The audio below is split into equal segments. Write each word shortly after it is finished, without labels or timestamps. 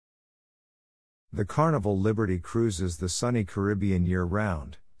The Carnival Liberty cruises the sunny Caribbean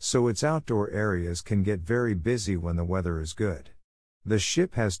year-round, so its outdoor areas can get very busy when the weather is good. The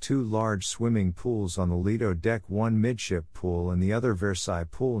ship has 2 large swimming pools on the Lido Deck, one midship pool and the other Versailles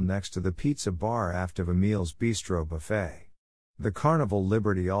Pool next to the pizza bar aft of Emile's Bistro buffet. The Carnival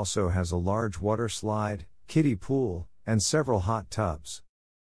Liberty also has a large water slide, kiddie pool, and several hot tubs.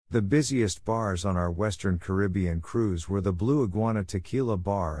 The busiest bars on our Western Caribbean cruise were the BlueIguana Tequila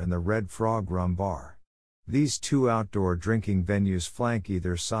Bar and the RedFrog Rum Bar. These 2 outdoor drinking venues flank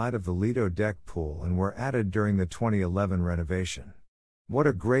either side of the Lido Deck pool and were added during the 2011 renovation. What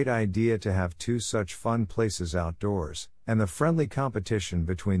a great idea to have 2 such fun places outdoors, and the friendly competition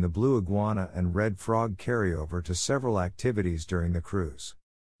between the BlueIguana and RedFrog carryover to several activities during the cruise.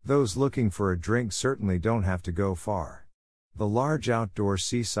 Those looking for a drink certainly don't have to go far. The large outdoor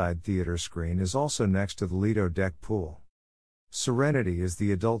Seaside theater screen is also next to the Lido Deck pool. Serenity is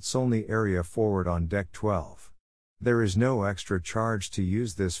the adults-only area forward on Deck 12. There is no extra charge to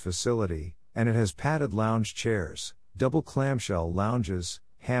use this facility, and it has padded lounge chairs, double clamshell lounges,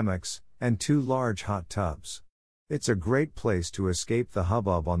 hammocks, and 2 large hot tubs. It's a great place to escape the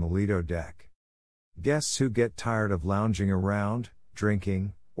hubbub on the Lido Deck. Guests who get tired of lounging around,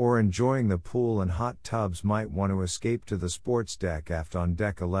 drinking, or enjoying the pool and hot tubs might want to escape to the sports deck aft on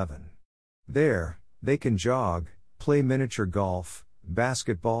Deck 11. There, they can jog, play miniature golf,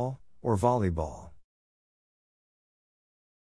 basketball, or volleyball.